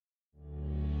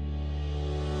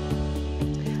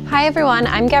Hi everyone,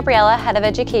 I'm Gabriella, Head of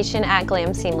Education at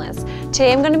Glam Seamless.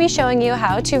 Today I'm going to be showing you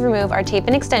how to remove our tape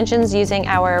and extensions using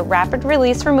our rapid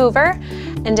release remover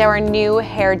and our new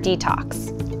Hair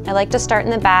Detox. I like to start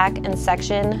in the back and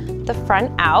section the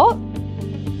front out.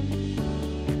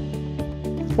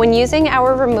 When using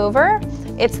our remover,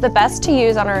 it's the best to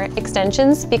use on our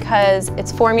extensions because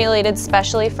it's formulated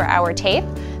specially for our tape.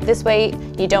 This way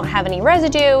you don't have any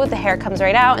residue, the hair comes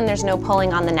right out, and there's no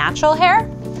pulling on the natural hair.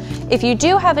 If you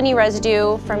do have any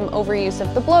residue from overuse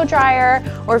of the blow dryer,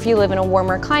 or if you live in a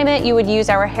warmer climate, you would use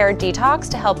our Hair Detox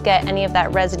to help get any of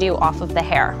that residue off of the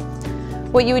hair.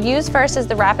 What you would use first is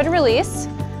the rapid release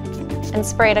and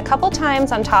spray it a couple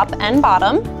times on top and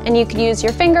bottom. And you could use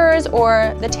your fingers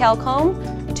or the tail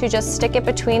comb to just stick it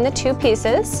between the two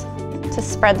pieces to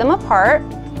spread them apart.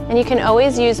 And you can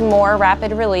always use more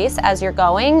rapid release as you're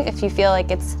going if you feel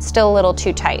like it's still a little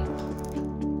too tight.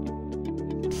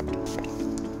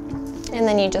 And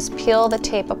then you just peel the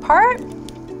tape apart.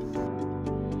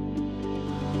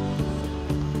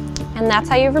 And that's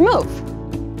how you remove.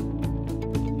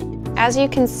 As you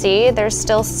can see, there's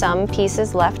still some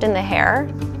pieces left in the hair,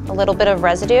 a little bit of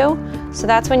residue. So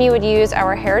that's when you would use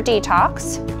our Hair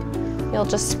Detox. You'll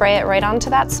just spray it right onto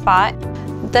that spot.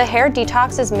 The Hair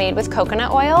Detox is made with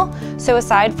coconut oil, so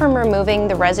aside from removing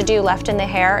the residue left in the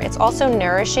hair, it's also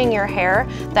nourishing your hair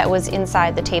that was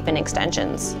inside the tape and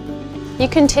extensions. You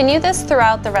continue this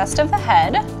throughout the rest of the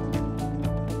head.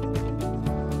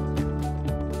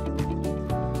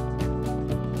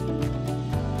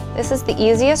 This is the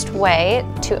easiest way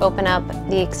to open up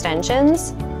the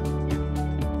extensions.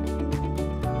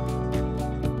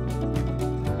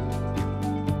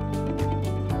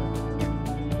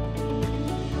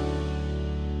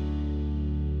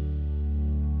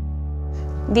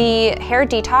 The Hair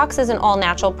Detox is an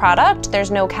all-natural product.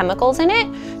 There's no chemicals in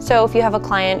it. So if you have a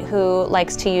client who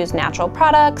likes to use natural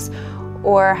products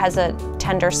or has a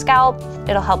tender scalp,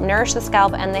 it'll help nourish the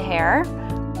scalp and the hair.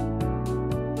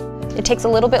 It takes a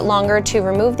little bit longer to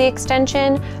remove the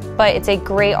extension, but it's a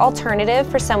great alternative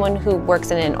for someone who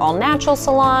works in an all-natural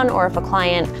salon or if a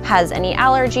client has any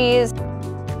allergies.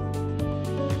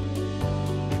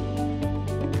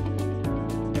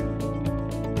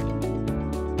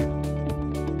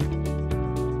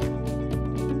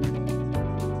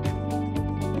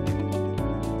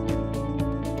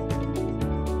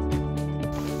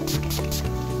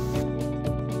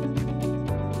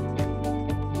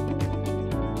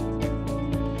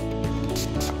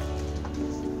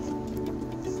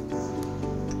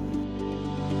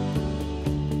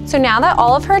 So now that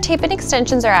all of her tape and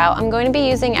extensions are out, I'm going to be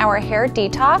using our Hair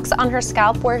Detox on her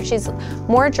scalp where she's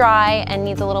more dry and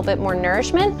needs a little bit more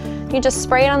nourishment. You just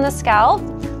spray it on the scalp.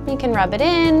 You can rub it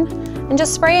in and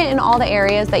just spray it in all the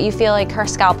areas that you feel like her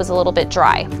scalp is a little bit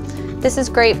dry. This is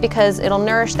great because it'll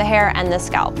nourish the hair and the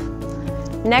scalp.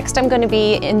 Next, I'm going to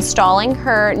be installing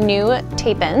her new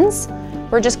tape-ins.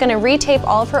 We're just going to retape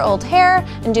all of her old hair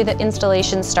and do the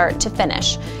installation start to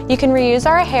finish. You can reuse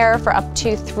our hair for up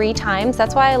to 3 times.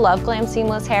 That's why I love Glam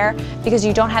Seamless hair, because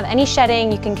you don't have any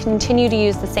shedding. You can continue to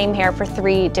use the same hair for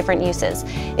 3 different uses.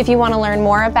 If you want to learn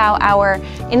more about our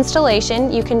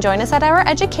installation, you can join us at our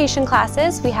education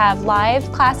classes. We have live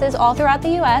classes all throughout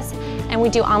the US, and we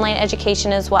do online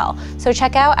education as well. So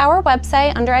check out our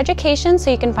website under education so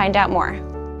you can find out more.